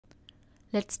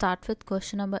Let's start with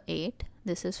question number 8.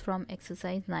 This is from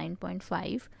exercise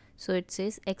 9.5. So it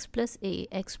says x plus a,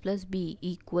 x plus b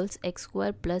equals x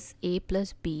square plus a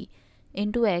plus b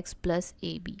into x plus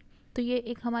A B. तो ये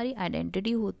एक हमारी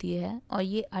identity होती है और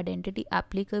ये identity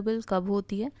applicable कब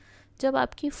होती है? जब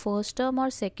आपकी फर्स्ट टर्म और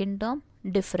सेकंड टर्म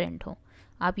डिफरेंट हो.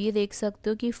 आप ये देख सकते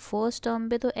हो कि फर्स्ट टर्म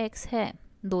पे तो x है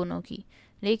दोनों की,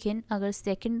 लेकिन अगर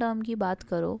सेकंड टर्म की बात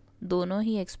करो दोनों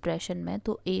ही एक्सप्रेशन में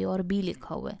तो a और b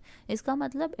लिखा हुआ है. इसका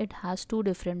मतलब it has to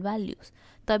different values.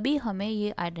 तभी हमें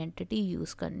ये आइडेंटिटी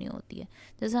यूज़ करनी होती है.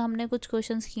 जैसे हमने कुछ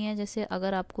क्वेश्चंस किए हैं, जैसे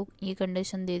अगर आपको ये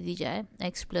कंडीशन दे दी जाए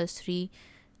x plus 3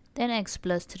 then x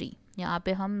plus 3, यहाँ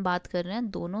पे हम बात कर रहे हैं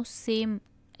दोनों सेम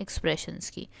एक्सप्रेशंस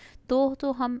की,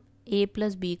 तो हम a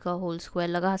प्लस बी का होल स्क्वायर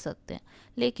लगा सकते हैं.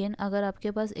 लेकिन अगर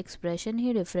आपके पास एक्सप्रेशन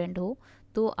ही डिफरेंट हो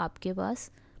तो आपके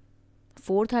पास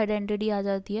फोर्थ आइडेंटिटी आ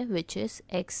जाती है, which is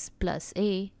x plus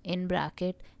a in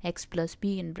bracket x plus b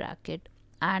in bracket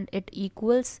and it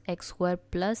equals x square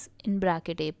plus in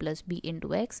bracket a plus b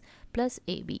into x plus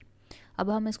A B. अब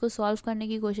हम इसको solve करने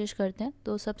की कोशिश करते हैं.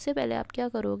 तो सबसे पहले आप क्या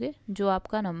करोगे, जो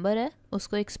आपका नंबर है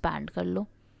उसको एक्सपैंड कर लो.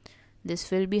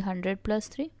 This will be 100 plus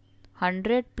 3.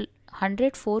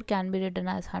 104 can be written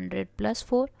as 100 plus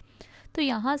 4. तो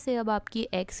यहाँ से अब आपकी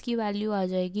x की वैल्यू आ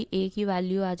जाएगी, a की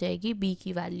वैल्यू आ जाएगी, b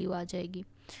की वैल्यू आ जाएगी.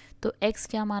 तो x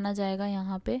क्या माना जाएगा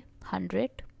यहाँ पे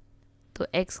 100, तो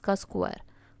x का स्क्वायर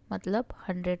मतलब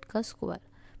 100 का square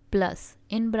plus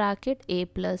in bracket a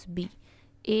plus b.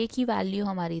 a की वैल्यू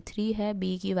हमारी 3 है,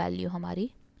 b की वैल्यू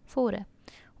हमारी 4 है,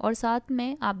 और साथ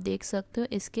में आप देख सकते हो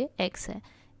इसके x है.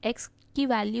 x की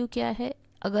वैल्यू क्या है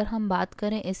अगर हम बात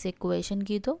करें इस इक्वेशन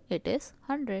की, तो इट इज़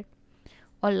 100.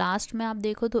 और लास्ट में आप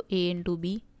देखो तो a इंटू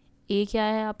बी. a क्या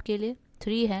है आपके लिए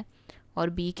 3 है और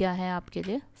b क्या है आपके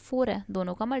लिए 4 है.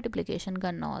 दोनों का मल्टीप्लिकेशन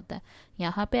करना होता है,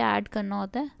 यहाँ पे ऐड करना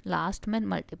होता है, लास्ट में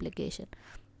मल्टीप्लिकेशन.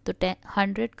 तो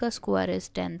 100 का square is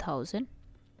 10,000.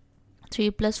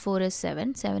 3 plus 4 is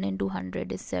 7. 7 into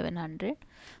 100 is 700.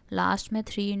 Last में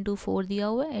 3 इंटू 4 दिया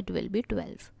हुआ है, it will be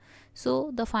 12.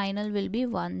 So the final will be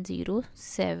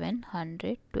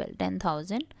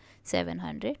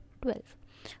 10,712.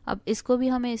 अब इसको भी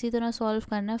हमें इसी तरह सॉल्व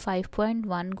करना है.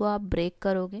 5.1 को आप ब्रेक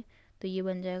करोगे तो ये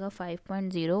बन जाएगा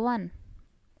 5.01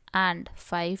 एंड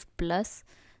 5 प्लस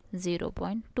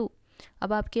 0.2.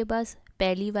 अब आपके पास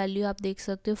पहली वैल्यू आप देख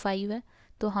सकते हो 5 है,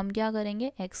 तो हम क्या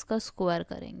करेंगे x का स्क्वायर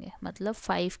करेंगे, मतलब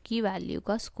 5 की वैल्यू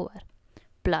का square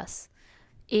plus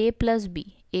a plus b.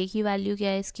 a की वैल्यू क्या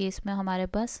है इस केस में हमारे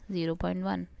पास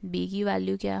 0.1, b की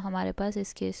वैल्यू क्या है हमारे पास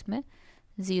इस केस में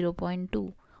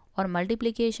 0.2, और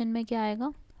मल्टीप्लिकेशन में क्या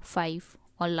आएगा 5,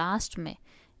 और लास्ट में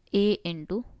a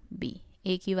इंटू बी.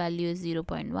 a की वैल्यू इज़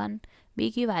 0.1,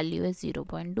 b की वैल्यू इज़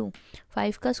 0.2.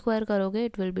 5 का स्क्वायर करोगे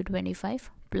it will be 25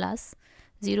 plus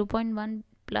 0.1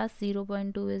 plus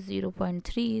 0.2 is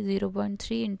 0.3.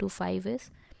 0.3 into 5 is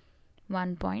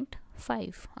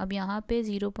 1.5. अब यहाँ पे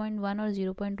 0.1 और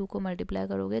 0.2 को मल्टीप्लाई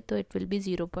करोगे तो इट विल बी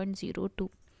 0.02.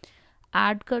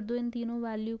 ऐड कर दो इन तीनों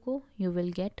वैल्यू को, यू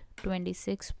विल गेट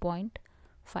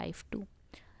 26.52.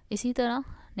 इसी तरह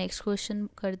नेक्स्ट क्वेश्चन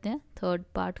करते हैं, थर्ड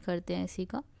पार्ट करते हैं इसी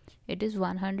का. It is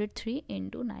 103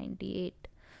 into 98.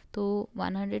 तो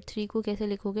 103 को कैसे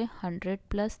लिखोगे 100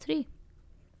 प्लस 3,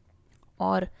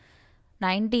 और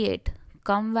 98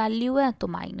 कम वैल्यू है तो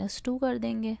 -2 कर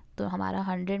देंगे. तो हमारा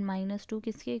 100 माइनस 2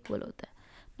 किसके इक्वल होता है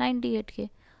 98 के.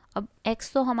 अब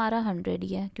x तो हमारा 100 ही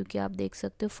है, क्योंकि आप देख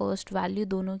सकते हो फर्स्ट वैल्यू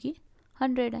दोनों की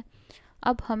 100 है.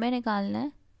 अब हमें निकालना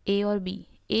है a और b.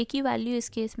 a की वैल्यू इस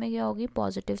केस में क्या होगी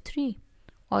 +3,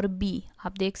 और b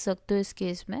आप देख सकते हो इस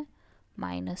केस में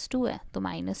 -2 है, तो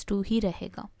 -2 ही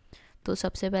रहेगा. तो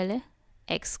सबसे पहले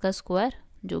x का स्क्वायर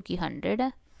जो कि 100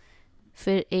 है,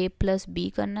 फिर a प्लस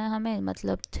b करना है हमें,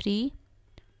 मतलब 3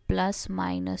 प्लस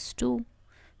 -2,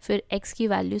 फिर x की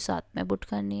वैल्यू साथ में पुट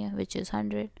करनी है विच इज़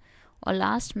 100, और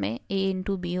लास्ट में a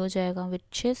इंटू बी हो जाएगा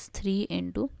विच इज़ 3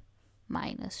 इंटू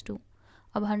 -2.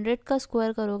 अब 100 का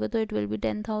स्क्वायर करोगे तो it will be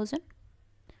 10,000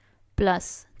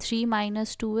 plus 3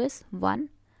 minus 2 is 1.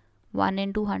 1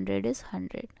 into 100 is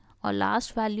 100, और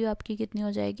लास्ट वैल्यू आपकी कितनी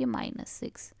हो जाएगी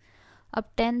 -6. अब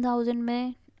 10,000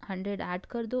 में 100 ऐड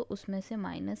कर दो, उसमें से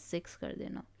 -6 कर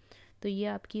देना, तो ये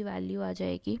आपकी वैल्यू आ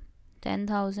जाएगी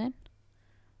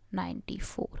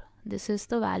 10,094. This is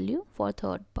the value for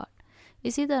third part.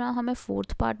 इसी तरह हमें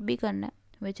फोर्थ पार्ट भी करना है,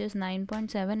 विच इज़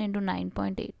 9.7 इंटू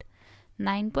 9.8.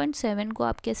 9.7 को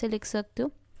आप कैसे लिख सकते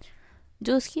हो,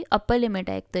 जो उसकी अपर लिमिट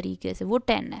है एक तरीके से वो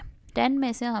 10 है. 10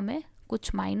 में से हमें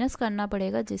कुछ माइनस करना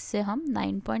पड़ेगा जिससे हम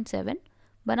 9.7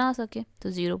 बना सके,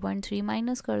 तो 0.3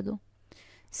 माइनस कर दो.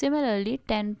 सिमिलरली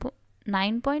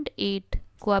 9.8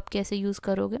 को आप कैसे यूज़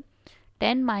करोगे,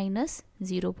 10 माइनस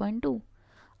 0.2.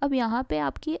 अब यहाँ पे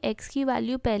आपकी x की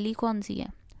वैल्यू पहली कौन सी है,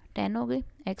 10 हो गई,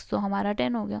 x तो हमारा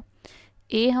 10 हो गया,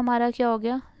 a हमारा क्या हो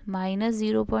गया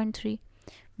 -0.3,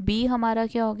 b हमारा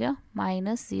क्या हो गया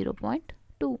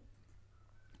 -0.2।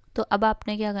 तो अब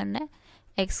आपने क्या करना है,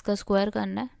 x का स्क्वायर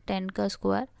करना है, 10 का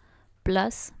स्क्वायर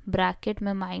प्लस ब्रैकेट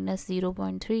में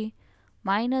 -0.3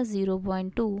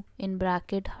 -0.2 इन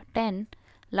ब्रैकेट 10,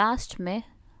 लास्ट में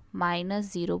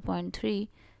 -0.3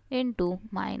 इंटू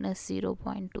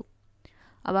 -0.2।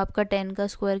 अब आपका 10 का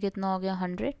स्क्वायर कितना हो गया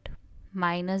 100,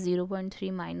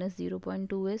 -0.3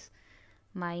 -0.2 is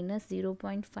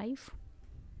 -0.5,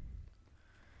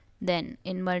 then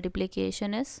in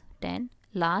multiplication is 10,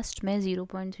 last में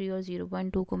 0.3 और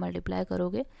 0.2 को मल्टीप्लाई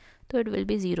करोगे तो इट विल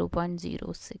बी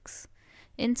 0.06।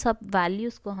 इन सब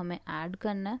वैल्यूज़ को हमें ऐड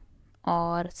करना है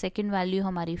और सेकेंड वैल्यू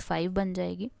हमारी 5 बन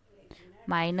जाएगी,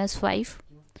 -5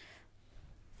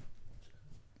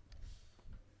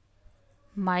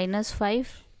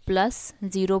 plus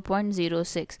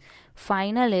 0.06,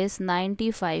 final is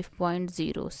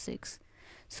 95.06.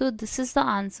 So this is the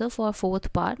answer for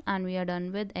fourth part and we are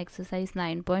done with exercise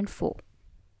 9.4.